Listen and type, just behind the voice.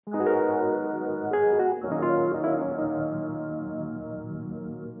Welcome,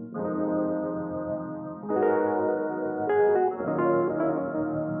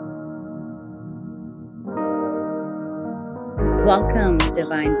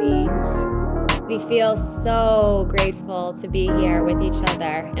 divine beings. We feel so grateful to be here with each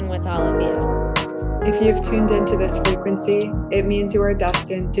other and with all of you. If you've tuned into this frequency, it means you are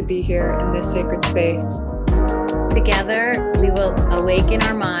destined to be here in this sacred space. Together, we will awaken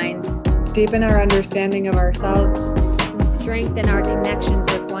our minds, deepen our understanding of ourselves, and strengthen our connections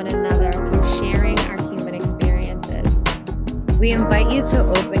with one another through sharing our human experiences. We invite you to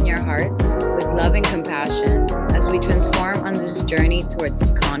open your hearts with love and compassion as we transform on this journey towards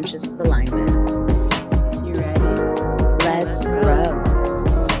conscious alignment. You ready? Let's grow.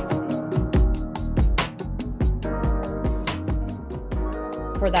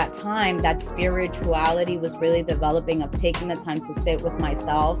 For that time, that spirituality was really developing, of taking the time to sit with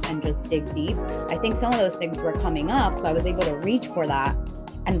myself and just dig deep. I think some of those things were coming up, so I was able to reach for that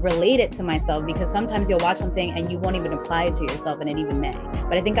and relate it to myself, because sometimes you'll watch something and you won't even apply it to yourself, and it even may.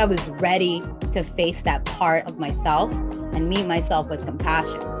 But I think I was ready to face that part of myself and meet myself with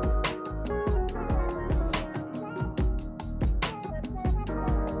compassion.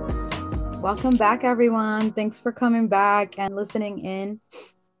 Welcome back, everyone. Thanks for coming back and listening in.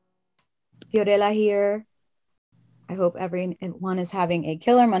 Fiorella here. I hope everyone is having a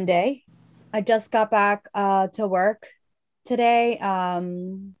killer Monday. I just got back to work today.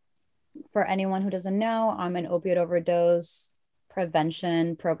 For anyone who doesn't know, I'm an opioid overdose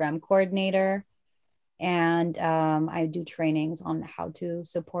prevention program coordinator, and I do trainings on how to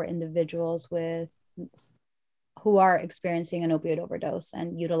support individuals who are experiencing an opioid overdose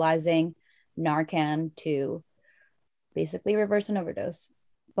and utilizing Narcan to basically reverse an overdose.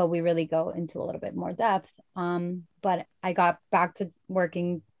 But we really go into a little bit more depth. But I got back to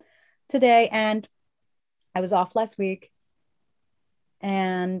working today, and I was off last week,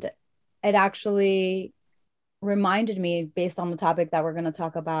 and it actually reminded me, based on the topic that we're going to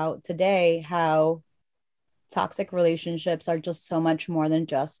talk about today, how toxic relationships are just so much more than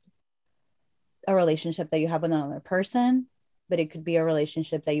just a relationship that you have with another person, but it could be a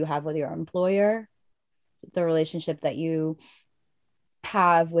relationship that you have with your employer, the relationship that you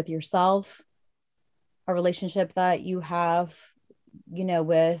have with yourself, a relationship that you have,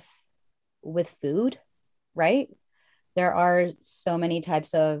 with food, right? There are so many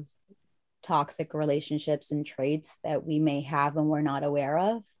types of toxic relationships and traits that we may have and we're not aware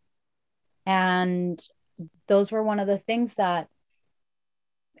of. And those were one of the things that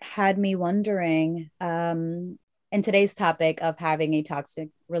had me wondering in today's topic of having a toxic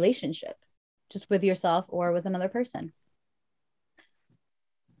relationship, just with yourself or with another person.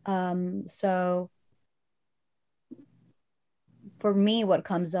 So for me, what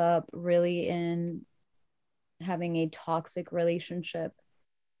comes up really in having a toxic relationship,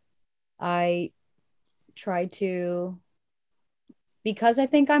 I try to, because I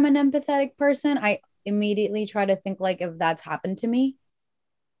think I'm an empathetic person, I immediately try to think like, if that's happened to me,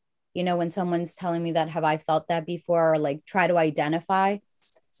 when someone's telling me that, have I felt that before, or like try to identify.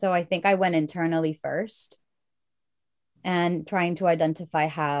 So I think I went internally first and trying to identify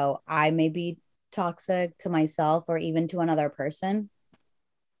how I may be toxic to myself or even to another person.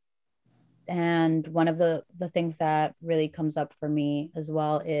 And one of the things that really comes up for me as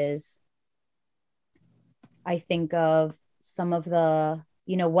well is, I think of some of the,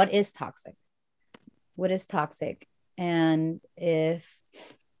 what is toxic? What is toxic? And if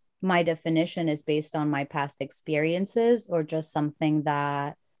my definition is based on my past experiences or just something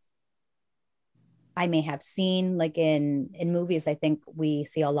that I may have seen, like in movies, I think we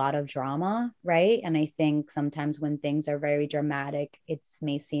see a lot of drama, right? And I think sometimes when things are very dramatic, it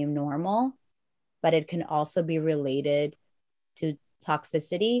may seem normal, but it can also be related to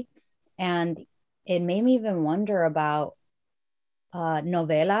toxicity. And it made me even wonder about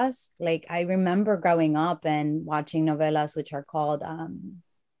novelas. Like, I remember growing up and watching novelas, which are called, oh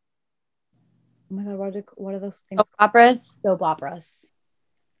my God, what are those things? Soap operas. Soap operas.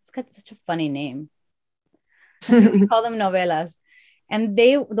 It's got such a funny name. So we call them novelas. And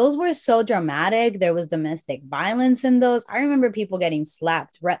those were so dramatic. There was domestic violence in those. I remember people getting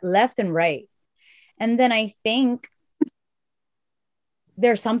slapped left and right. And then I think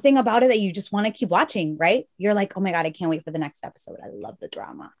there's something about it that you just want to keep watching, right? You're like, oh my God, I can't wait for the next episode. I love the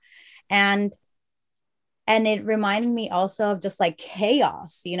drama. And it reminded me also of just like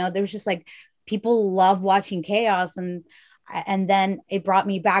chaos. There was just like, people love watching chaos. And then it brought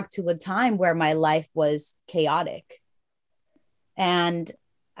me back to a time where my life was chaotic. And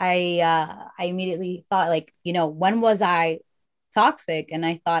I immediately thought, like, when was I toxic.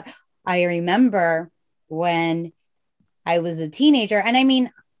 And I remember when I was a teenager, and I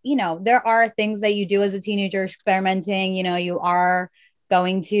mean, there are things that you do as a teenager, experimenting, you are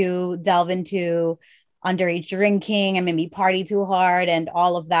going to delve into underage drinking and maybe party too hard and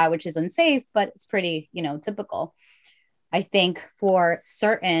all of that, which is unsafe, but it's pretty, typical. I think for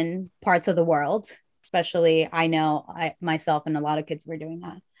certain parts of the world, especially I know myself and a lot of kids were doing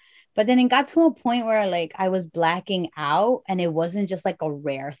that. But then it got to a point where like I was blacking out, and it wasn't just like a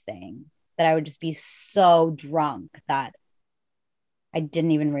rare thing that I would just be so drunk that I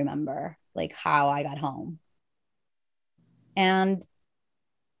didn't even remember like how I got home. And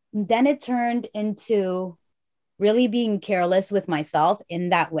then it turned into really being careless with myself in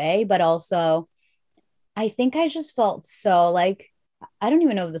that way, but also I think I just felt so like, I don't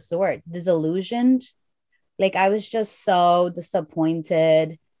even know if this is the word, disillusioned. Like I was just so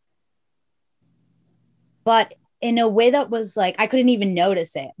disappointed, but in a way that was like, I couldn't even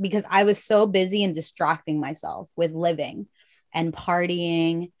notice it because I was so busy and distracting myself with living and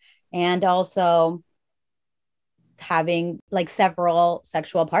partying, and also having like several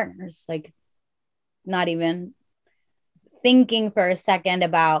sexual partners, like not even thinking for a second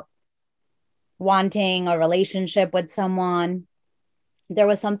about wanting a relationship with someone. There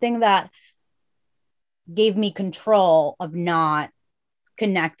was something that gave me control of not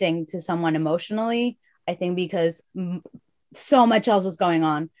connecting to someone emotionally. I think because so much else was going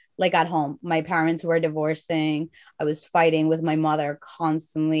on. Like at home, my parents were divorcing. I was fighting with my mother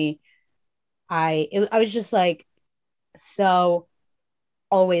constantly. I was just like so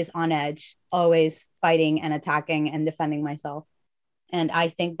always on edge, always fighting and attacking and defending myself. And I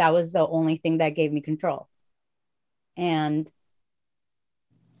think that was the only thing that gave me control. And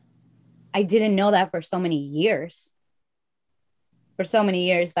I didn't know that for so many years. For so many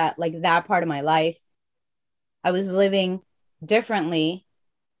years that like that part of my life, I was living differently.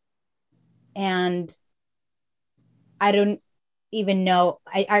 And I don't even know.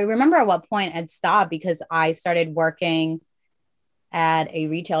 I remember at what point I'd stopped because I started working at a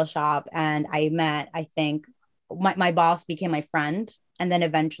retail shop, and I met, I think, my boss became my friend, and then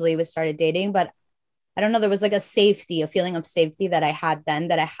eventually we started dating. But I don't know, there was like a feeling of safety that I had then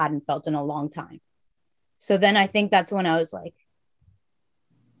that I hadn't felt in a long time. So then I think that's when I was like,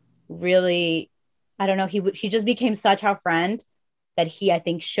 really, I don't know, he just became such a friend that I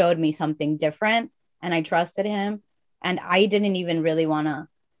think showed me something different, and I trusted him, and I didn't even really want to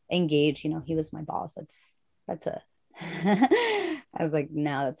engage. He was my boss. That's a I was like,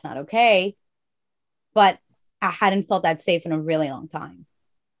 no, that's not okay. But I hadn't felt that safe in a really long time,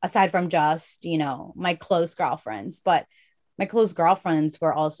 aside from just, my close girlfriends. But my close girlfriends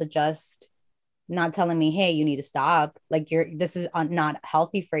were also just not telling me, hey, you need to stop. Like, this is not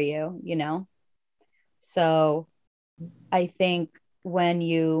healthy for you. So I think when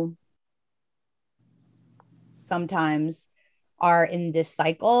you sometimes are in this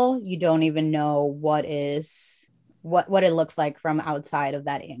cycle, you don't even know what it looks like from outside of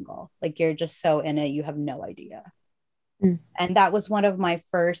that angle. Like you're just so in it, you have no idea. And that was one of my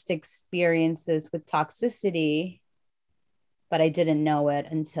first experiences with toxicity, but I didn't know it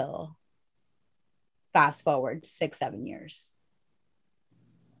until fast forward 6-7 years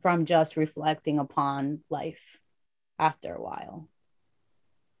from just reflecting upon life after a while.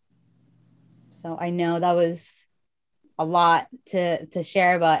 So I know that was a lot to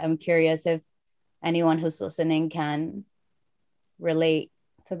share, but I'm curious if anyone who's listening can relate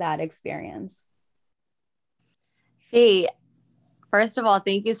to that experience. Fee, first of all,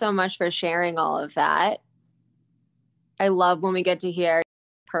 thank you so much for sharing all of that. I love when we get to hear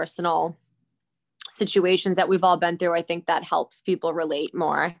personal situations that we've all been through. I think that helps people relate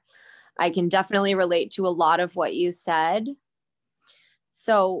more. I can definitely relate to a lot of what you said.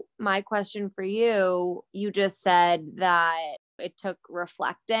 So my question for you, you just said that it took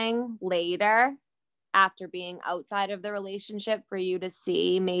reflecting later after being outside of the relationship for you to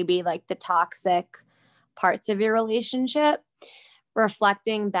see maybe like the toxic parts of your relationship.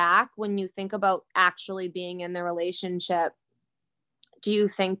 Reflecting back, when you think about actually being in the relationship, do you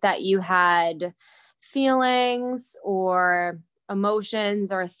think that you had feelings or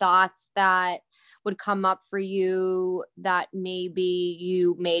emotions or thoughts that would come up for you that maybe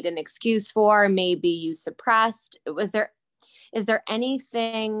you made an excuse for, maybe you suppressed? Is there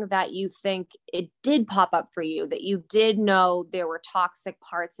anything that you think it did pop up for you that you did know there were toxic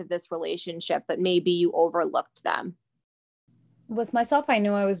parts of this relationship, but maybe you overlooked them? With myself, I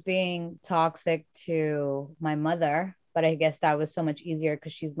knew I was being toxic to my mother, but I guess that was so much easier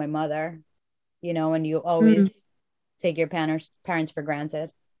because she's my mother, and you always take your parents for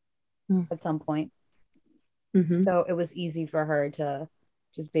granted at some point. Mm-hmm. So it was easy for her to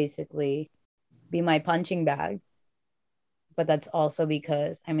just basically be my punching bag. But that's also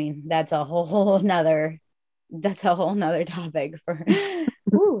because, I mean, that's a whole nother topic for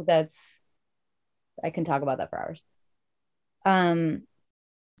ooh, I can talk about that for hours.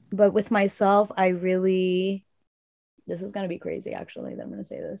 But with myself, I really, this is gonna be crazy actually that I'm gonna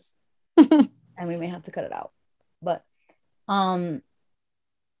say this. And we may have to cut it out. But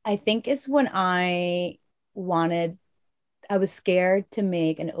I think it's when I was scared to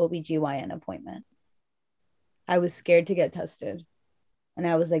make an OBGYN appointment. I was scared to get tested. And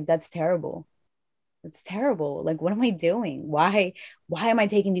I was like, that's terrible. That's terrible. Like, what am I doing? Why am I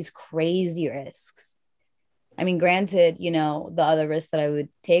taking these crazy risks? I mean, granted, the other risks that I would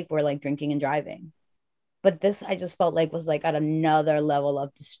take were like drinking and driving. But this, I just felt like was like at another level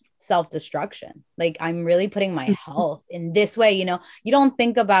of self-destruction. Like, I'm really putting my health in this way. You don't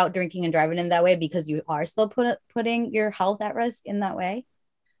think about drinking and driving in that way because you are still putting your health at risk in that way.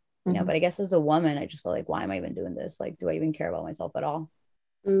 But I guess as a woman, I just felt like, why am I even doing this? Like, do I even care about myself at all?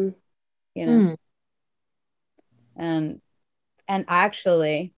 And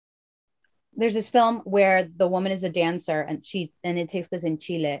actually, there's this film where the woman is a dancer and it takes place in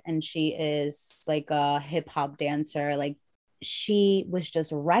Chile, and she is like a hip hop dancer. Like, she was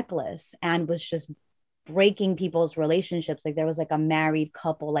just reckless and was just breaking people's relationships. Like, there was like a married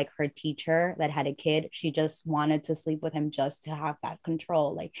couple, like her teacher that had a kid. She just wanted to sleep with him just to have that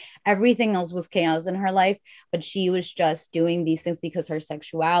control. Like, everything else was chaos in her life, but she was just doing these things because her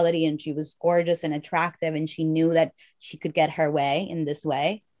sexuality, and she was gorgeous and attractive, and she knew that she could get her way in this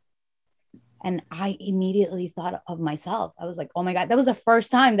way. And I immediately thought of myself. I was like, oh my God, that was the first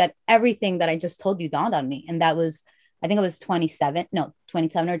time that everything that I just told you dawned on me. And that was, I think it was 27 or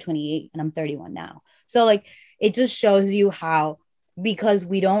 28, and I'm 31 now. So like, it just shows you how, because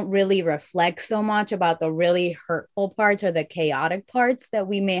we don't really reflect so much about the really hurtful parts or the chaotic parts that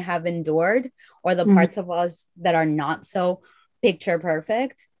we may have endured, or the parts of us that are not so picture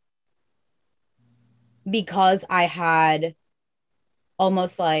perfect. Because I had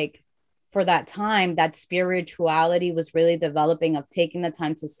almost like, for that time, that spirituality was really developing, of taking the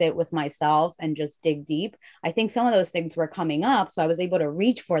time to sit with myself and just dig deep. I think some of those things were coming up. So I was able to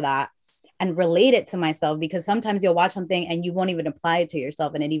reach for that and relate it to myself, because sometimes you'll watch something and you won't even apply it to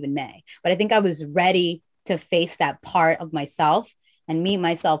yourself, and it even may. But I think I was ready to face that part of myself and meet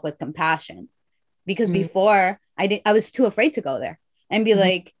myself with compassion, because before I was too afraid to go there and be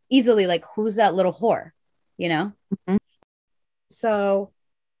like, easily like, who's that little whore, So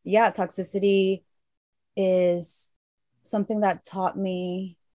yeah, toxicity is something that taught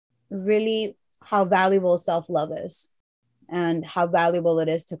me really how valuable self-love is, and how valuable it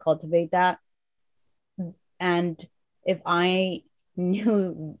is to cultivate that. And if I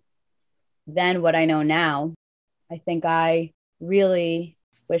knew then what I know now, I think I really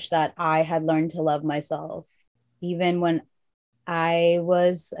wish that I had learned to love myself even when I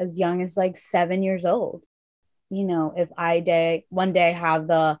was as young as like 7 years old. If I one day have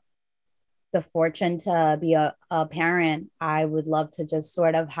the fortune to be a parent, I would love to just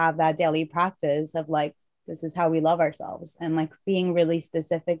sort of have that daily practice of like, this is how we love ourselves, and like being really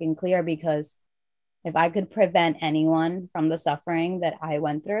specific and clear, because if I could prevent anyone from the suffering that I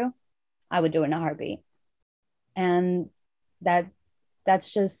went through, I would do it in a heartbeat. And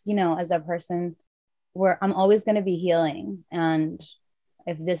that's just, as a person, where I'm always going to be healing. And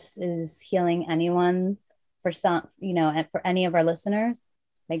if this is healing anyone, for some, and for any of our listeners,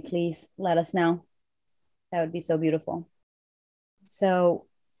 like, please let us know. That would be so beautiful. So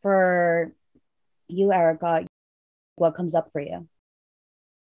for you, Erica, what comes up for you?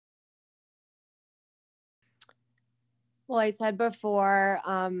 Well, I said before,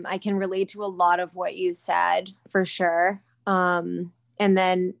 I can relate to a lot of what you said, for sure. And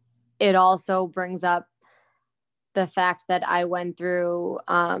then it also brings up the fact that I went through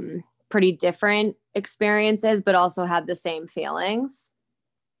pretty different experiences, but also had the same feelings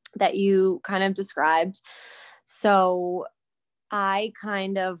that you kind of described. So I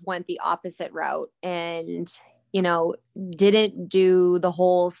kind of went the opposite route and, didn't do the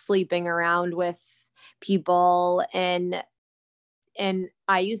whole sleeping around with people. And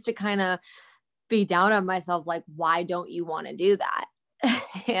I used to kind of be down on myself, like, why don't you want to do that?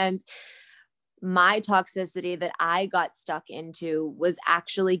 And my toxicity that I got stuck into was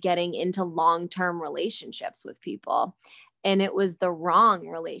actually getting into long-term relationships with people. And it was the wrong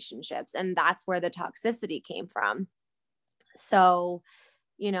relationships. And that's where the toxicity came from. So,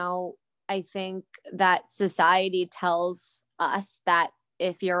 I think that society tells us that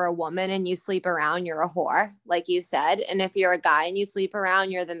if you're a woman and you sleep around, you're a whore, like you said. And if you're a guy and you sleep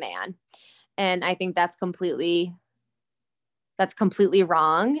around, you're the man. And I think that's completely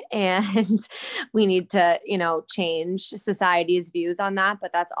wrong. And we need to, change society's views on that,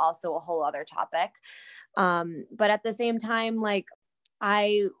 but that's also a whole other topic. But at the same time, like,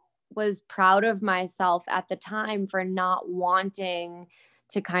 I was proud of myself at the time for not wanting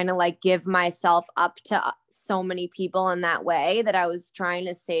to kind of like give myself up to so many people in that way, that I was trying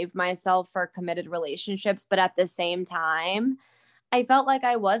to save myself for committed relationships. But at the same time, I felt like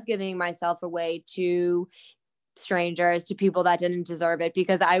I was giving myself away to strangers, to people that didn't deserve it,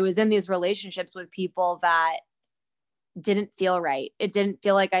 because I was in these relationships with people that didn't feel right. It didn't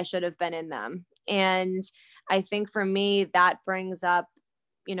feel like I should have been in them. And I think for me, that brings up,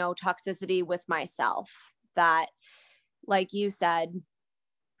 toxicity with myself, that, like you said,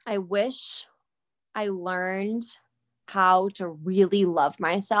 I wish I learned how to really love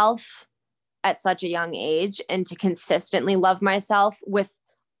myself at such a young age, and to consistently love myself with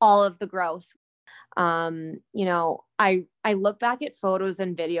all of the growth. I look back at photos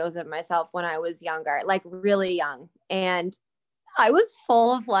and videos of myself when I was younger, like really young, and I was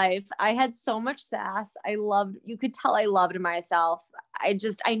full of life. I had so much sass. You could tell I loved myself. I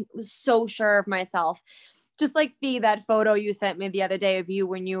was so sure of myself. Just like that photo you sent me the other day of you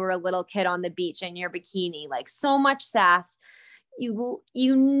when you were a little kid on the beach in your bikini, like so much sass. You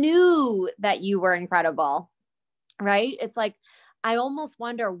knew that you were incredible, right? It's like, I almost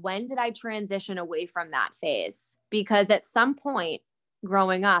wonder, when did I transition away from that phase? Because at some point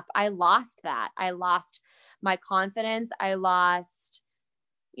growing up, I lost that. I lost my confidence. I lost,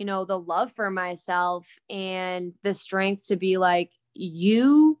 the love for myself and the strength to be like,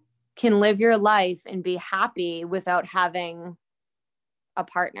 you can live your life and be happy without having a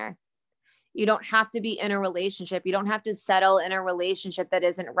partner. You don't have to be in a relationship. You don't have to settle in a relationship that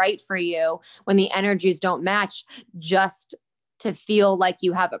isn't right for you when the energies don't match, just to feel like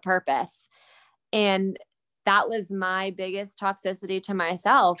you have a purpose. And that was my biggest toxicity to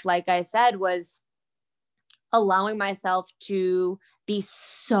myself. Like I said, was allowing myself to be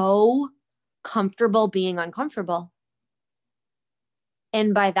so comfortable being uncomfortable.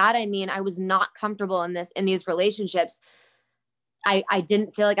 And by that, I mean, I was not comfortable in these relationships. I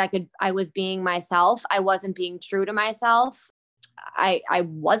didn't feel like I was being myself. I wasn't being true to myself. I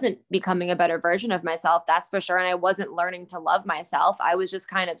wasn't becoming a better version of myself, that's for sure. And I wasn't learning to love myself. I was just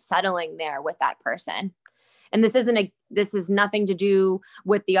kind of settling there with that person. And this is nothing to do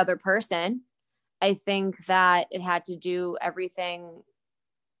with the other person. I think that it had to do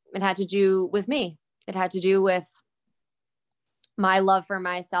with me. It had to do with my love for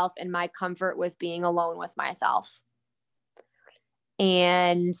myself and my comfort with being alone with myself.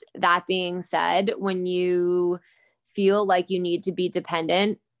 And that being said, when you feel like you need to be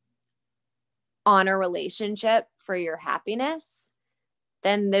dependent on a relationship for your happiness,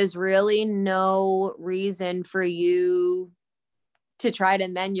 then there's really no reason for you to try to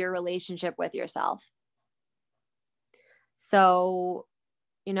mend your relationship with yourself. So,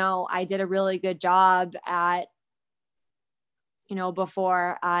 I did a really good job at,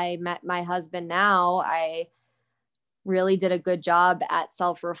 before I met my husband now, I really did a good job at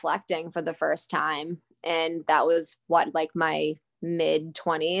self-reflecting for the first time. And that was like my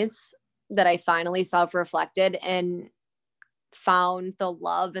mid-20s that I finally self-reflected and found the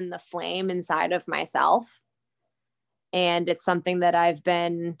love and the flame inside of myself. And it's something that I've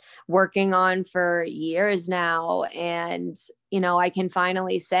been working on for years now. And, I can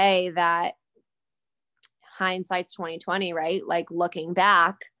finally say that hindsight's 2020, right? Like, looking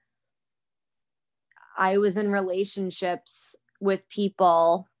back, I was in relationships with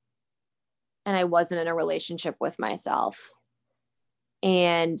people and I wasn't in a relationship with myself.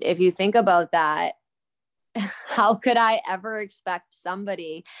 And if you think about that, how could I ever expect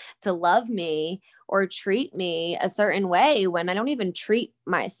somebody to love me or treat me a certain way when I don't even treat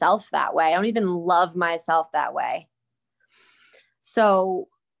myself that way? I don't even love myself that way. So,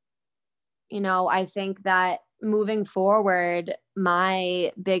 I think that moving forward,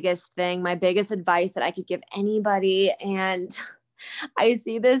 my biggest advice that I could give anybody, and I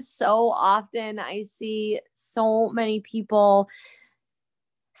see this so often, I see so many people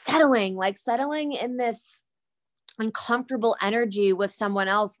settling in this uncomfortable energy with someone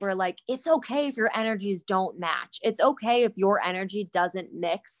else where, like, it's okay if your energies don't match. It's okay if your energy doesn't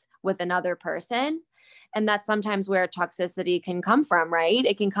mix with another person. And that's sometimes where toxicity can come from, right?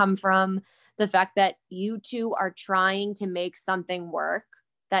 It can come from the fact that you two are trying to make something work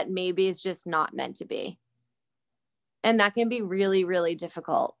that maybe is just not meant to be. And that can be really, really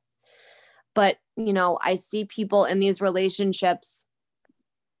difficult. But, I see people in these relationships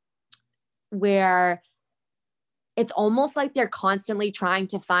where it's almost like they're constantly trying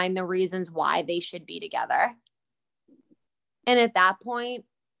to find the reasons why they should be together. And at that point,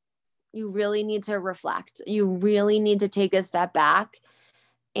 you really need to reflect. You really need to take a step back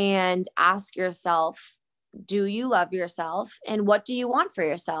and ask yourself, do you love yourself? And what do you want for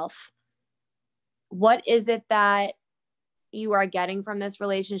yourself? What is it that you are getting from this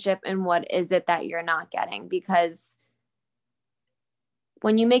relationship, and what is it that you're not getting? Because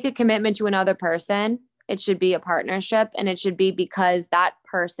when you make a commitment to another person, it should be a partnership, and it should be because that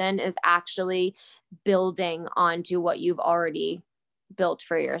person is actually building onto what you've already built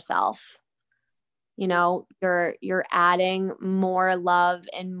for yourself. You know, you're adding more love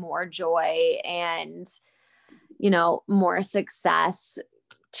and more joy and, you know, more success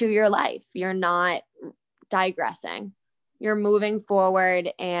to your life. You're not digressing. You're moving forward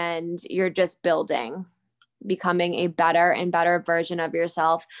and you're just building, becoming a better and better version of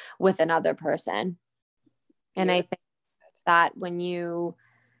yourself with another person. And I think that when you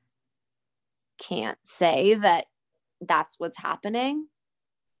can't say that that's what's happening,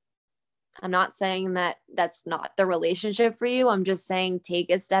 I'm not saying that that's not the relationship for you. I'm just saying take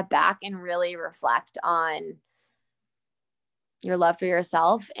a step back and really reflect on your love for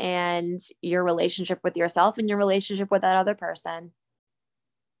yourself and your relationship with yourself and your relationship with that other person.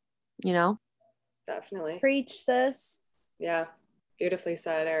 You know? Definitely. Preach, sis. Yeah. Beautifully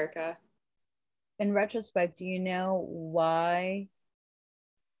said, Erica. In retrospect, do you know why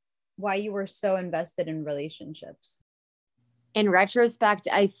you were so invested in relationships? In retrospect,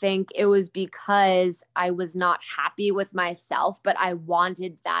 I think it was because I was not happy with myself, but I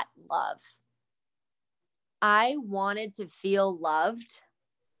wanted that love. I wanted to feel loved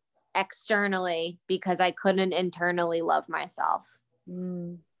externally because I couldn't internally love myself.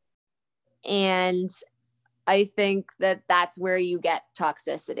 And I think that that's where you get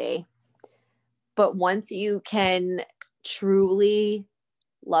toxicity. But once you can truly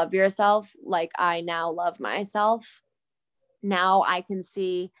love yourself, like I now love myself, now I can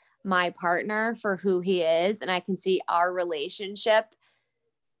see my partner for who he is, and I can see our relationship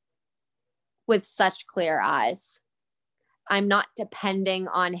with such clear eyes. I'm not depending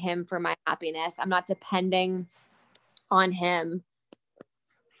on him for my happiness. I'm not depending on him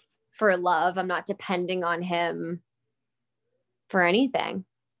for love. I'm not depending on him for anything.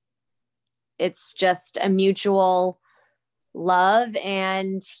 It's just a mutual love,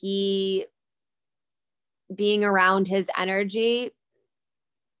 and he being around his energy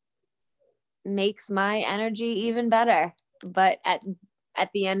makes my energy even better. But at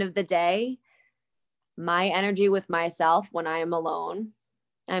the end of the day, my energy with myself when I am alone,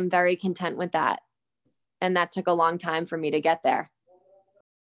 I'm very content with that. And that took a long time for me to get there.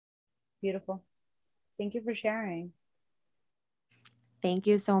 Beautiful. Thank you for sharing. Thank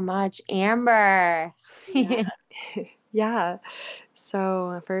you so much, Amber. Yeah.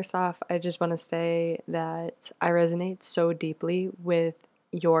 So first off, I just want to say that I resonate so deeply with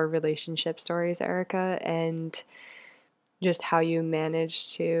your relationship stories, Erica, and just how you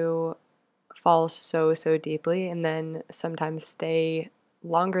manage to fall so deeply and then sometimes stay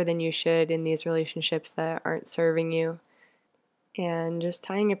longer than you should in these relationships that aren't serving you. And just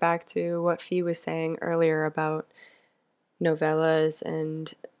tying it back to what Fee was saying earlier about novellas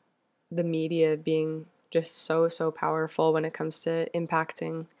and the media being just so powerful when it comes to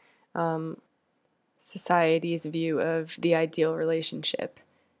impacting society's view of the ideal relationship.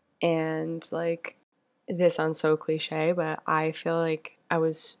 And like, this sounds so cliche, but I feel like I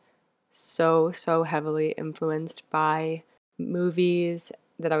was so heavily influenced by movies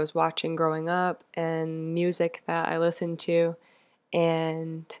that I was watching growing up and music that I listened to,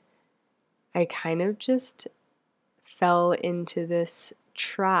 and I kind of just fell into this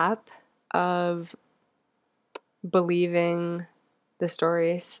trap of believing the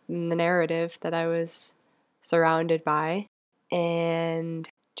stories and the narrative that I was surrounded by, and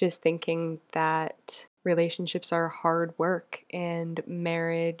just thinking that relationships are hard work and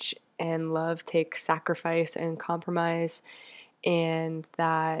marriage and love takes sacrifice and compromise, and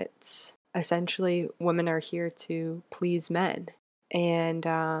that essentially women are here to please men.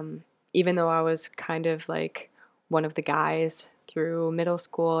 And even though I was kind of like one of the guys through middle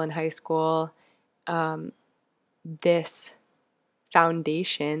school and high school, this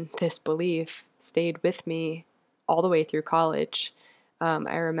foundation, this belief stayed with me all the way through college.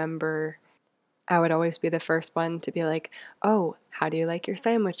 I remember I would always be the first one to be like, oh, how do you like your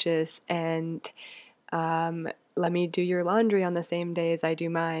sandwiches? And let me do your laundry on the same day as I do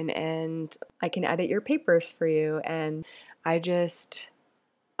mine. And I can edit your papers for you. And I just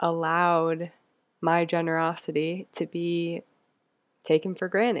allowed my generosity to be taken for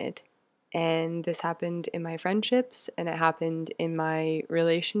granted. And this happened in my friendships and it happened in my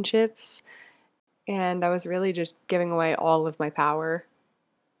relationships. And I was really just giving away all of my power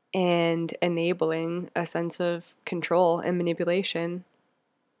and enabling a sense of control and manipulation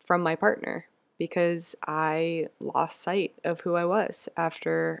from my partner because I lost sight of who I was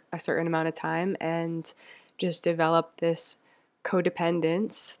after a certain amount of time and just developed this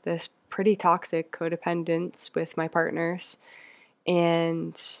codependence, this pretty toxic codependence with my partners.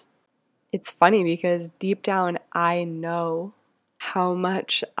 And it's funny because deep down, I know how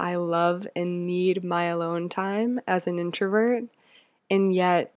much I love and need my alone time as an introvert. And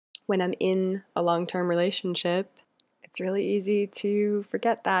yet, when I'm in a long-term relationship, it's really easy to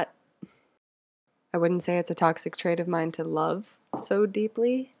forget that. I wouldn't say it's a toxic trait of mine to love so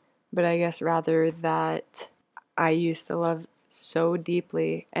deeply, but I guess rather that I used to love so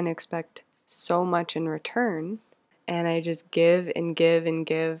deeply and expect so much in return. And I just give and give and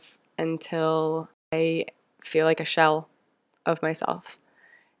give until I feel like a shell of myself.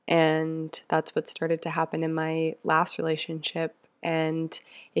 And that's what started to happen in my last relationship. And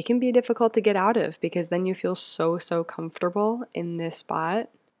it can be difficult to get out of because then you feel so comfortable in this spot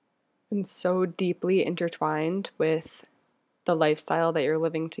and so deeply intertwined with the lifestyle that you're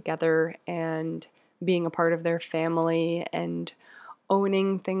living together and being a part of their family and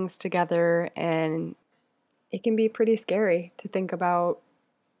owning things together. And it can be pretty scary to think about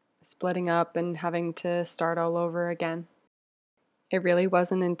splitting up and having to start all over again. It really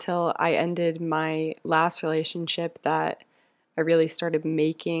wasn't until I ended my last relationship that I really started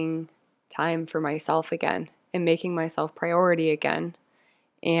making time for myself again and making myself priority again.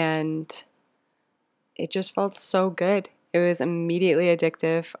 And it just felt so good. It was immediately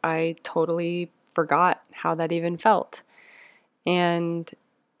addictive. I totally forgot how that even felt. And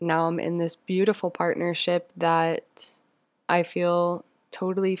now I'm in this beautiful partnership that I feel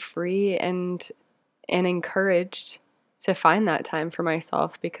totally free and encouraged to find that time for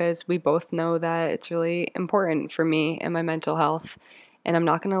myself because we both know that it's really important for me and my mental health. And I'm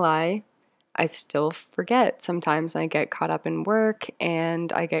not going to lie, I still forget. Sometimes I get caught up in work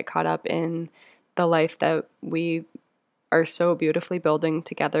and I get caught up in the life that we are so beautifully building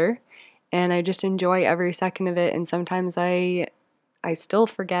together. And I just enjoy every second of it. And sometimes I still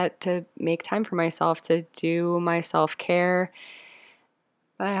forget to make time for myself, to do my self-care.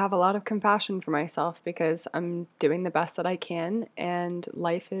 But I have a lot of compassion for myself because I'm doing the best that I can, and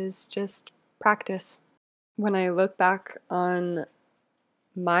life is just practice. When I look back on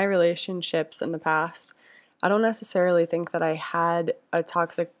my relationships in the past, I don't necessarily think that I had a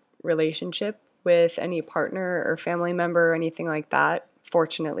toxic relationship with any partner or family member or anything like that,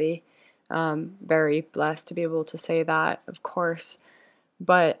 fortunately. Very blessed to be able to say that, of course.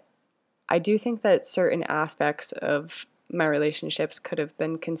 But I do think that certain aspects of my relationships could have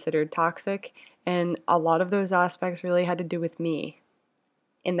been considered toxic, and a lot of those aspects really had to do with me,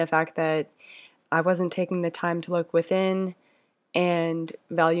 in the fact that I wasn't taking the time to look within and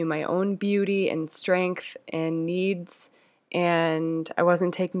value my own beauty and strength and needs, and I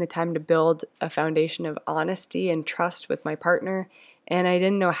wasn't taking the time to build a foundation of honesty and trust with my partner, and I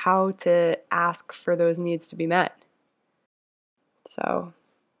didn't know how to ask for those needs to be met. So,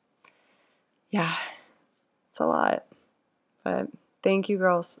 yeah, it's a lot. But thank you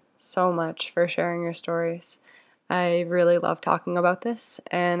girls so much for sharing your stories. I really love talking about this,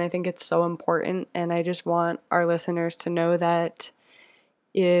 and I think it's so important, and I just want our listeners to know that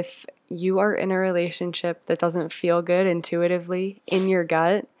if you are in a relationship that doesn't feel good intuitively in your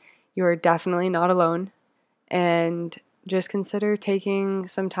gut, you are definitely not alone. And just consider taking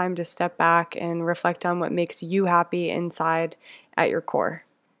some time to step back and reflect on what makes you happy inside at your core.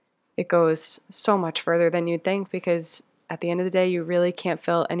 It goes so much further than you'd think because at the end of the day, you really can't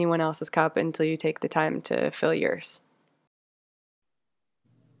fill anyone else's cup until you take the time to fill yours.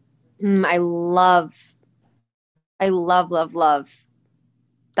 I love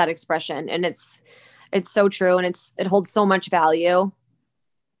that expression. And it's so true. And it holds so much value.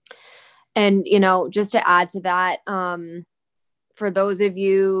 And, just to add to that, for those of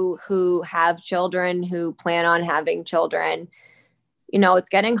you who have children, who plan on having children, it's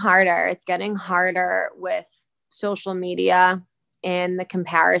getting harder. It's getting harder with social media and the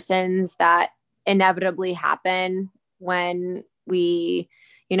comparisons that inevitably happen when we,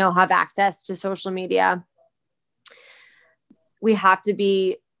 have access to social media. We have to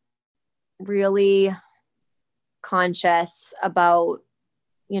be really conscious about,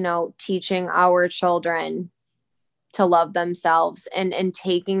 teaching our children to love themselves and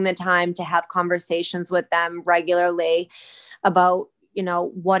taking the time to have conversations with them regularly about, you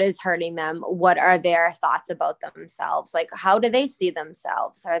know, what is hurting them? What are their thoughts about themselves? Like, how do they see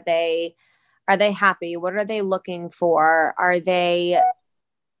themselves? Are they happy? What are they looking for? Are they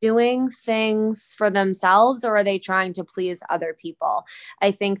doing things for themselves, or are they trying to please other people?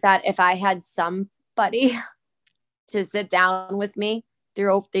 I think that if I had somebody to sit down with me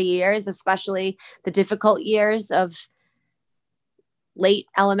through the years, especially the difficult years of late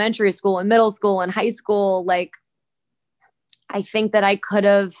elementary school and middle school and high school, like, I think that I could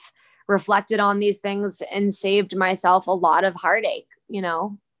have reflected on these things and saved myself a lot of heartache, you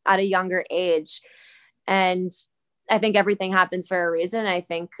know, at a younger age. And I think everything happens for a reason. I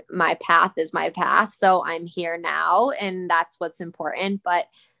think my path is my path. So I'm here now, and that's what's important. But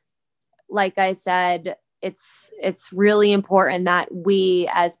like I said, it's really important that we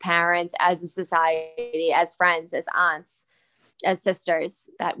as parents, as a society, as friends, as aunts, as sisters,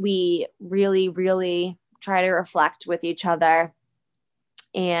 that we really, really try to reflect with each other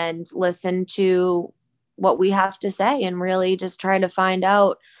and listen to what we have to say, and really just try to find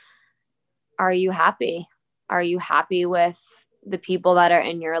out, are you happy? Are you happy with the people that are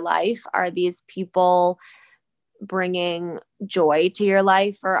in your life? Are these people bringing joy to your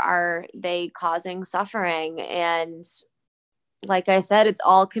life, or are they causing suffering? And like I said, it's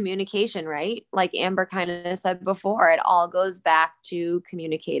all communication, right? Like Amber kind of said before, it all goes back to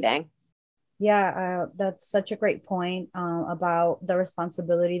communicating. Yeah, that's such a great point about the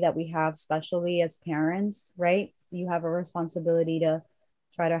responsibility that we have, especially as parents, right? You have a responsibility to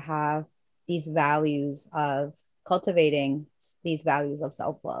try to have these values of cultivating these values of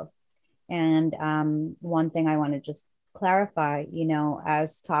self-love. And one thing I want to just clarify, you know,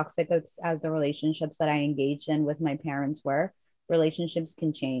 as toxic as the relationships that I engaged in with my parents were, relationships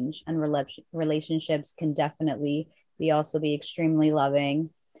can change, and relationships can definitely be extremely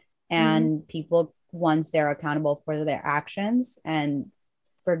loving. And people, once they're accountable for their actions, and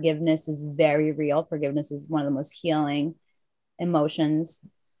forgiveness is very real. Forgiveness is one of the most healing emotions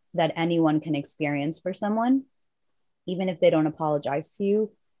that anyone can experience for someone, even if they don't apologize to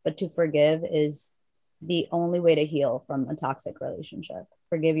you. But to forgive is the only way to heal from a toxic relationship.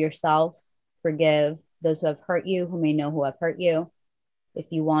 Forgive yourself, forgive those who have hurt you, who may know who have hurt you.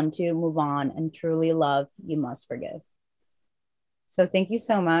 If you want to move on and truly love, you must forgive. So thank you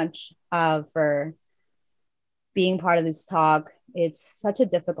so much for being part of this talk. It's such a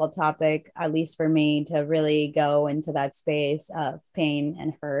difficult topic, at least for me, to really go into that space of pain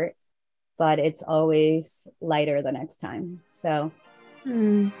and hurt, but it's always lighter the next time. So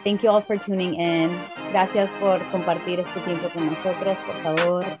thank you all for tuning in. Gracias por compartir este tiempo con nosotros. Por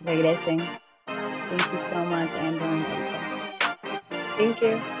favor, regresen. Thank you so much, Amber and Erika. Thank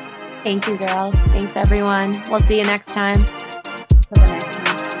you. Thank you, girls. Thanks, everyone. We'll see you next time. Till the next time.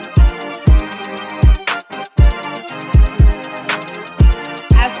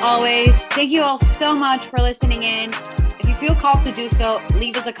 As always, thank you all so much for listening in. If you feel called to do so,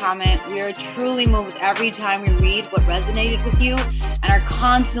 leave us a comment. We are truly moved every time we read what resonated with you, and are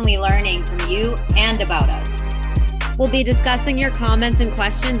constantly learning from you and about us. We'll be discussing your comments and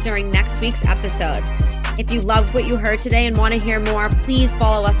questions during next week's episode. If you loved what you heard today and want to hear more, please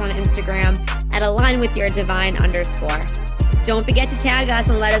follow us on Instagram at alignwithyourdivine_. Don't forget to tag us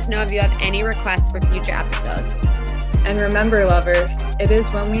and let us know if you have any requests for future episodes. And remember, lovers, it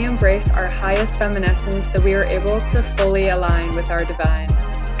is when we embrace our highest feminescence that we are able to fully align with our divine.